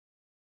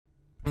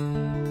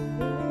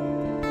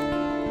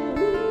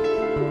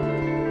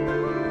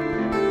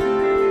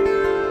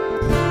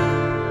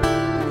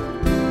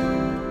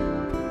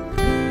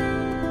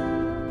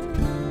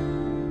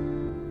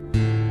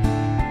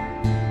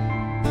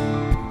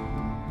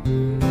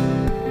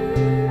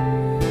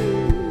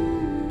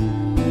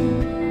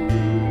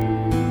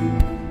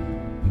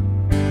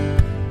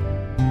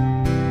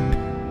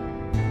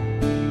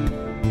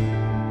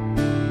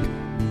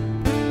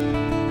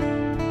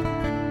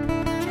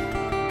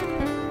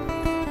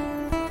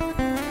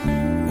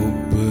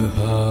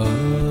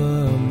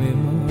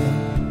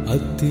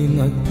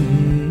අතිනත්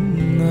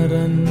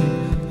නරන්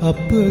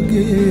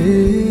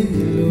අපගේ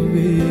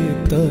ලොවේ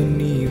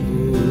තනි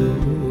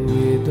වූ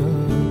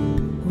එදා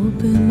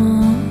ඔබ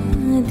මා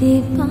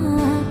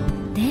දෙපා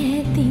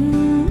දැතින්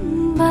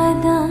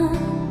බදා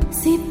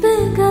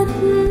සිපගත්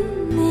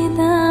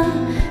නෙදා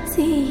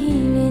සිහි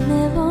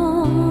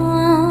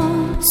වෙනවා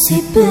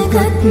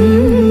සිපගත්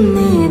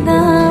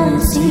නෙදා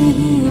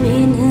සිහි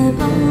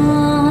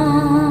වෙනවා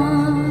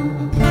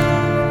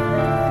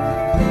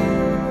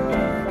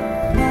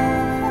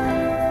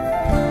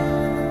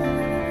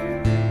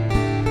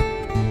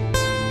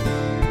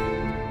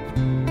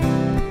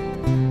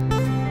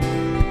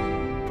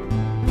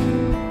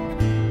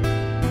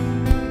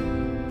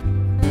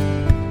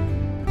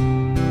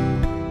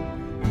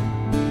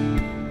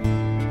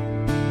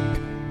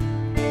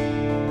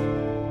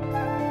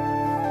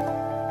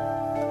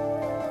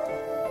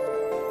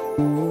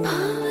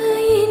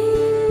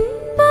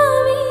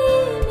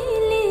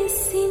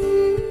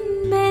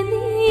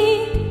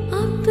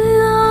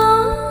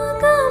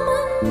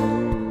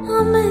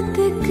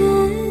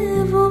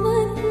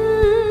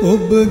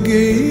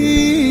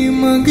ඔබගේ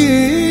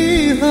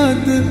මගේ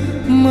හද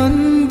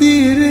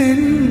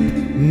මන්දිරෙන්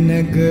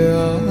නැග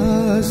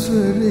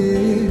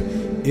ආසරේ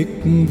එක්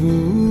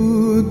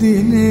වූ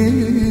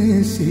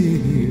දිනේ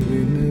සිහි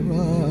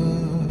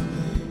වෙනවා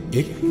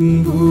එක්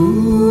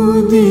වූ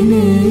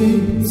දිනේ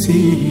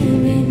සිහි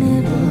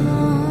වෙනවා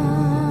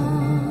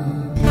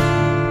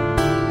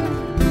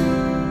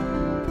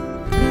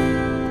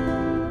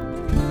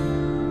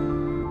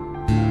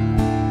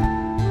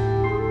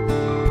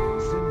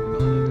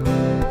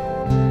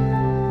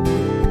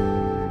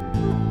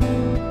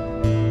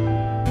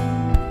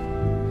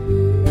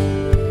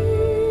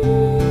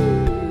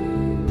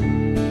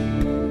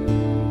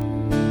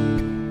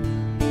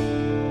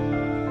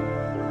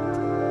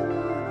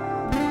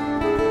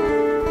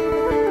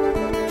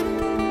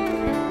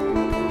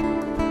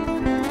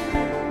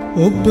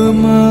ඔබ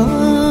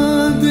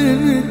මා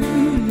දෙනෙත්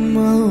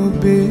මා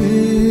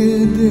ඔබේ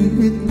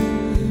දෙනෙත්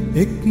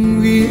එක්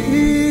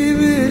වී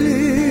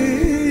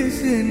වෙලේ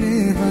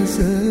සෙනෙහස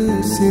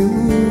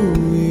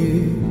සෙව්වේ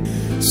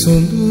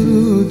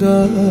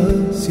සොඳුරුදා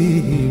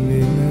සිහි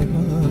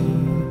වෙනවා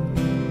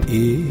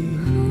ඒ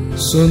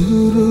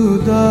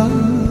සොඳුරුදා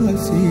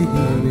සිහි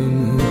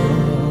වෙනවා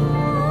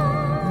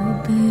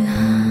ඔබ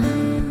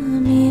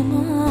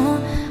මෙමා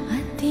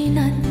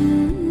අතිනත්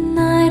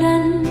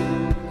නරන්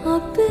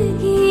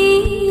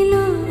අපගේ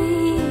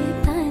ලොවේ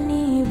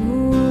තනි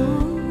වූ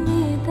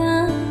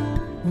එදා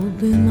ඔබ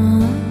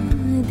මා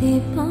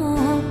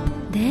දෙපා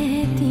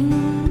දැතින්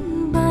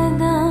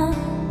බදා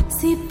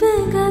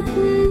සිපගත්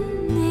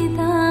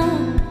නෙදා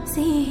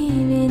සිහි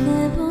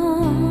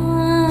වෙනවා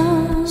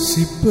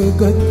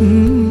සිපගත්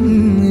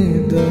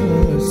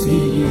නෙදා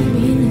සිහි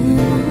වෙනවා